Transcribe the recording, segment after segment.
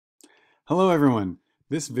Hello everyone.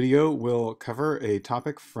 This video will cover a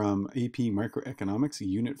topic from AP Microeconomics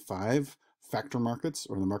Unit 5, Factor Markets,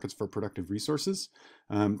 or the Markets for Productive Resources.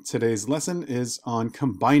 Today's lesson is on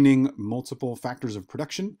combining multiple factors of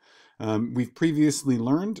production. We've previously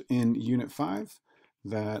learned in Unit 5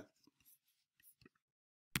 that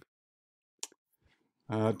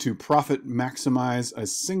to profit maximize a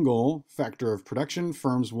single factor of production,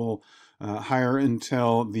 firms will hire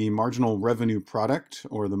until the marginal revenue product,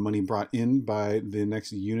 or the money brought in by the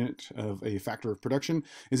next unit of a factor of production,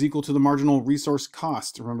 is equal to the marginal resource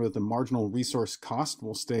cost. Remember that the marginal resource cost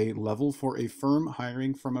will stay level for a firm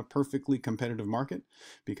hiring from a perfectly competitive market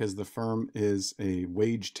because the firm is a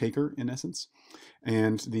wage taker in essence.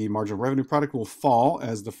 And the marginal revenue product will fall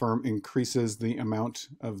as the firm increases the amount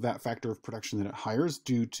of that factor of production that it hires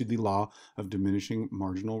due to the law of diminishing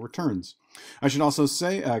marginal returns. I should also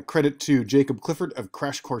say credit to Jacob Clifford of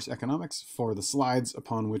Crash Course Economics for the slides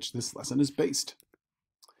upon which this lesson is based.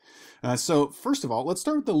 So first of all, let's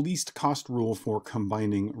start with the least cost rule for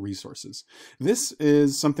combining resources. This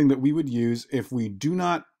is something that we would use if we do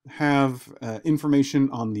not have information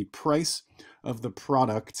on the price of the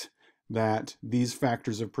product that these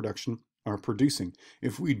factors of production are producing.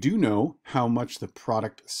 If we do know how much the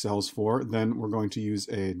product sells for, then we're going to use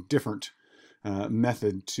a different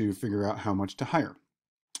method to figure out how much to hire.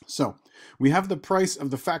 So we have the price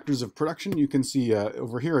of the factors of production. You can see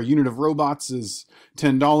over here a unit of robots is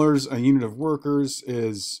 $10, a unit of workers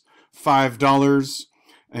is $5.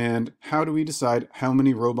 And how do we decide how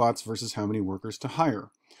many robots versus how many workers to hire?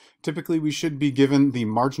 Typically, we should be given the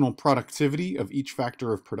marginal productivity of each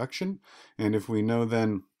factor of production. And if we know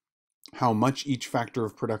then how much each factor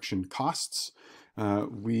of production costs,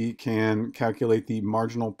 we can calculate the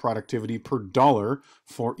marginal productivity per dollar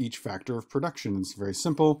for each factor of production. It's very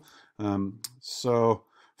simple. So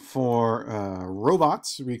for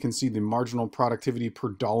robots, we can see the marginal productivity per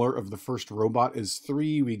dollar of the first robot is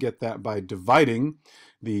 3. We get that by dividing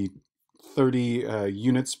the 30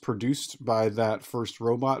 units produced by that first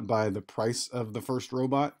robot by the price of the first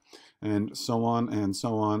robot, and so on and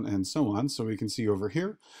so on and so on. So we can see over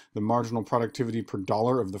here the marginal productivity per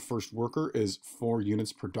dollar of the first worker is 4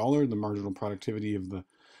 units per dollar. The marginal productivity of the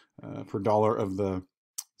per dollar of the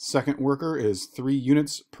second worker is 3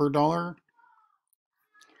 units per dollar.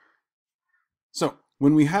 So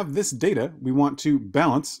when we have this data, we want to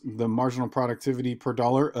balance the marginal productivity per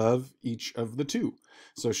dollar of each of the two.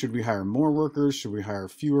 So should we hire more workers? Should we hire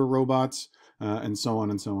fewer robots? And so on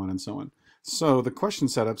and so on and so on. So the question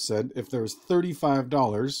setup said if there was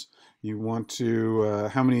 $35, you want to,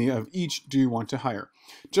 how many of each do you want to hire?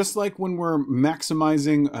 Just like when we're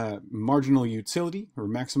maximizing marginal utility, or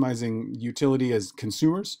maximizing utility as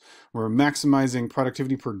consumers, we're maximizing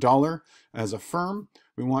productivity per dollar as a firm,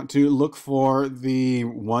 we want to look for the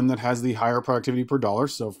one that has the higher productivity per dollar.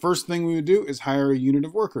 So first thing we would do is hire a unit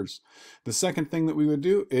of workers. The second thing that we would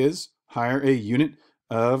do is hire a unit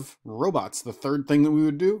of robots. The third thing that we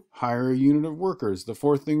would do, hire a unit of workers. The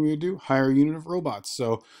fourth thing we would do, hire a unit of robots.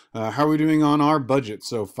 So how are we doing on our budget?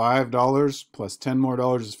 So $5 plus $10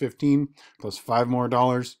 more is 15, plus $5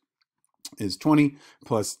 more is 20,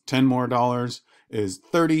 plus $10 more is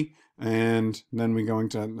 30. And then we're going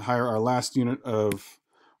to hire our last unit of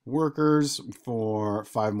workers for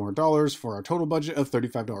 $5 more for our total budget of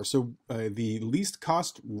 $35. So the least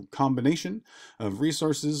cost combination of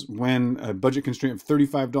resources when a budget constraint of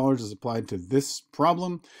 $35 is applied to this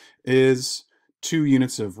problem is 2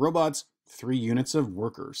 units of robots, 3 units of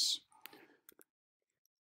workers.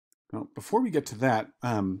 Now, before we get to that,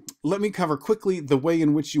 let me cover quickly the way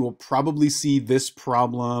in which you will probably see this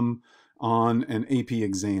problem on an AP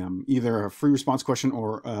exam, either a free response question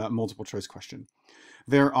or a multiple choice question.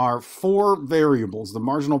 There are 4 variables: the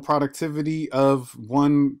marginal productivity of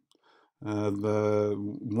the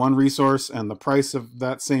one resource and the price of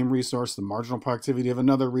that same resource, the marginal productivity of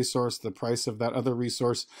another resource, the price of that other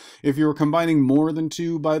resource. If you were combining more than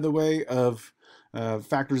 2, by the way, of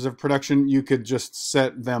factors of production, you could just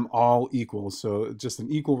set them all equal. So just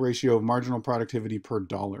an equal ratio of marginal productivity per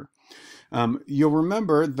dollar. You'll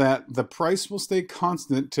remember that the price will stay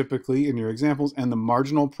constant typically in your examples, and the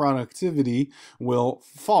marginal productivity will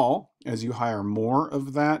fall as you hire more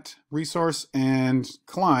of that resource and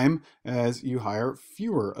climb as you hire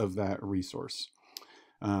fewer of that resource.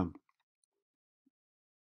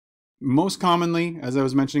 Most commonly, as I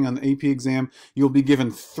was mentioning on the AP exam, you'll be given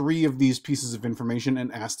 3 of these pieces of information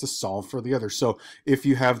and asked to solve for the other. So if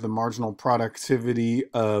you have the marginal productivity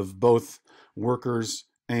of both workers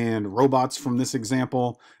and robots from this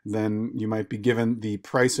example, then you might be given the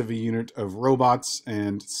price of a unit of robots,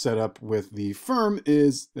 and set up with the firm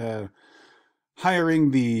is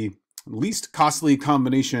hiring the least costly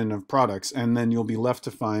combination of products, and then you'll be left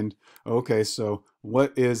to find, okay, so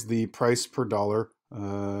what is the price per dollar,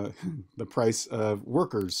 the price of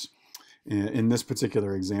workers in this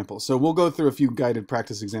particular example. So we'll go through a few guided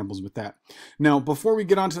practice examples with that. Now, before we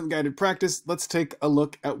get on to the guided practice, let's take a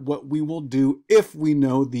look at what we will do if we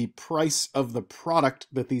know the price of the product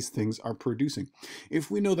that these things are producing.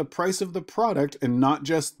 If we know the price of the product and not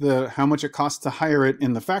just how much it costs to hire it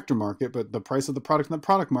in the factor market, but the price of the product in the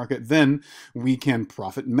product market, then we can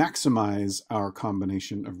profit maximize our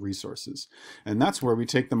combination of resources. And that's where we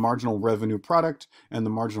take the marginal revenue product and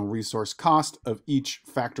the marginal resource cost of each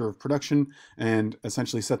factor of production and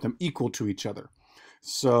essentially set them equal to each other.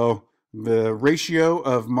 So the ratio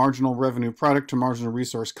of marginal revenue product to marginal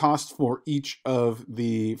resource cost for each of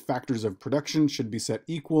the factors of production should be set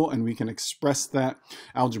equal, and we can express that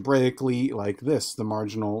algebraically like this. The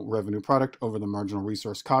marginal revenue product over the marginal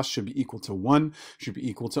resource cost should be equal to 1, should be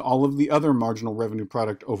equal to all of the other marginal revenue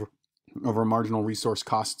product over marginal resource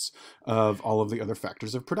costs of all of the other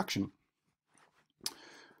factors of production.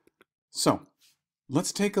 So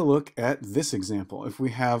let's take a look at this example. If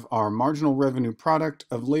we have our marginal revenue product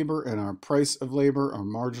of labor and our price of labor, our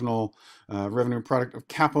marginal revenue product of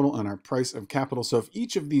capital and our price of capital. So if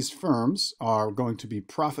each of these firms are going to be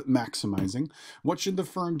profit maximizing, what should the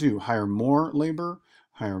firm do? Hire more labor,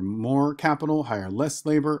 hire more capital, hire less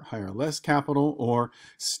labor, hire less capital, or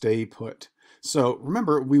stay put? So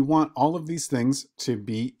remember, we want all of these things to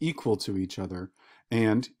be equal to each other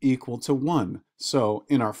and equal to 1. So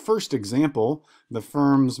in our first example, the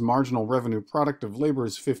firm's marginal revenue product of labor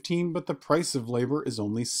is 15, but the price of labor is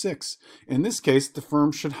only 6. In this case, the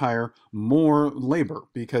firm should hire more labor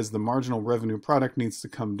because the marginal revenue product needs to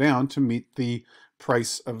come down to meet the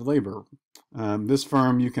price of labor. This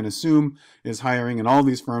firm, you can assume, is hiring, and all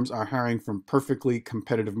these firms are hiring from perfectly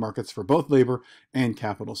competitive markets for both labor and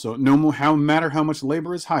capital. So no matter how much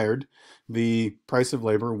labor is hired, the price of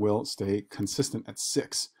labor will stay consistent at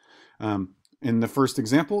 6. In the first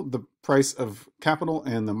example, the price of capital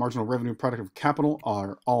and the marginal revenue product of capital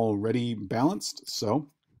are already balanced, so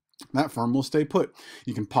that firm will stay put.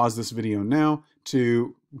 You can pause this video now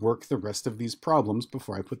to work the rest of these problems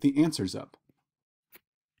before I put the answers up.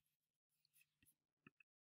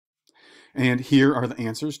 And here are the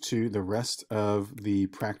answers to the rest of the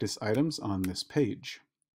practice items on this page.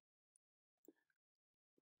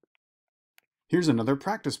 Here's another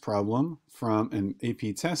practice problem from an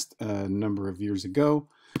AP test a number of years ago.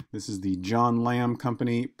 This is the John Lamb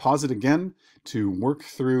Company. Pause it again to work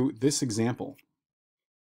through this example.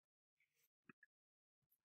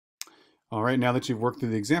 All right, now that you've worked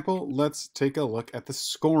through the example, let's take a look at the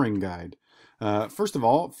scoring guide. First of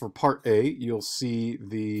all, for part A, you'll see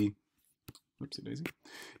the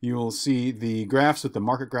graphs with the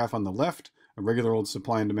market graph on the left, a regular old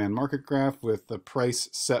supply and demand market graph with the price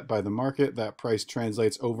set by the market. That price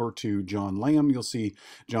translates over to John Lamb. You'll see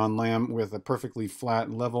John Lamb with a perfectly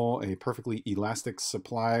flat level, a perfectly elastic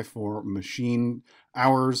supply for machine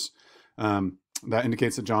hours. That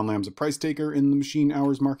indicates that John Lamb's a price taker in the machine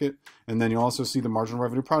hours market. And then you'll also see the marginal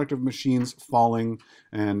revenue product of machines falling,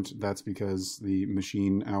 and that's because the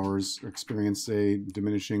machine hours experience a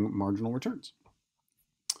diminishing marginal returns.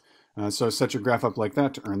 So set your graph up like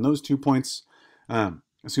that to earn those 2 points.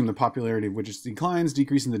 Assume the popularity of widgets declines,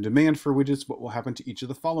 decreasing the demand for widgets. What will happen to each of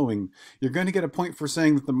the following? You're going to get a point for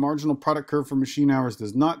saying that the marginal product curve for machine hours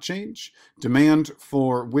does not change. Demand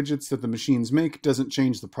for widgets that the machines make doesn't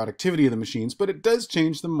change the productivity of the machines, but it does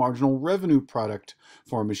change the marginal revenue product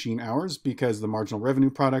for machine hours, because the marginal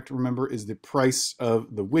revenue product, remember, is the price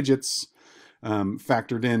of the widgets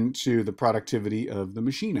factored into the productivity of the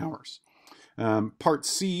machine hours. Part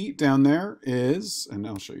C down there is, and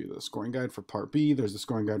I'll show you the scoring guide for part B. There's the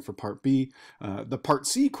scoring guide for part B. The part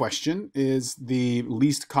C question is the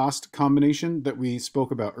least cost combination that we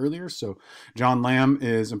spoke about earlier. So John Lamb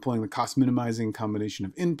is employing the cost minimizing combination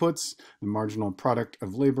of inputs. The marginal product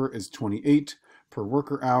of labor is 28 per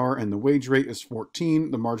worker hour, and the wage rate is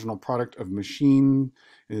 14. The marginal product of machine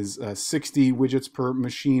is 60 widgets per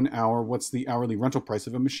machine hour. What's the hourly rental price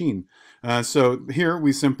of a machine? So here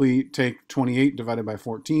we simply take 28 divided by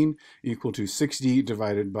 14 equal to 60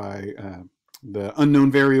 divided by the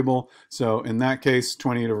unknown variable. So in that case,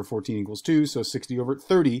 28 over 14 equals 2. So 60 over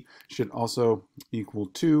 30 should also equal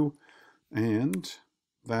 2. And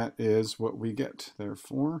that is what we get.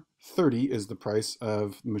 Therefore, 30 is the price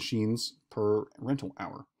of machines per rental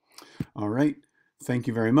hour. All right. Thank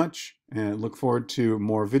you very much, and look forward to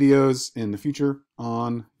more videos in the future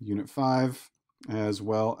on Unit 5, as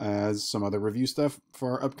well as some other review stuff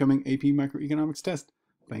for our upcoming AP Microeconomics test.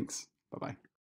 Thanks. Bye-bye.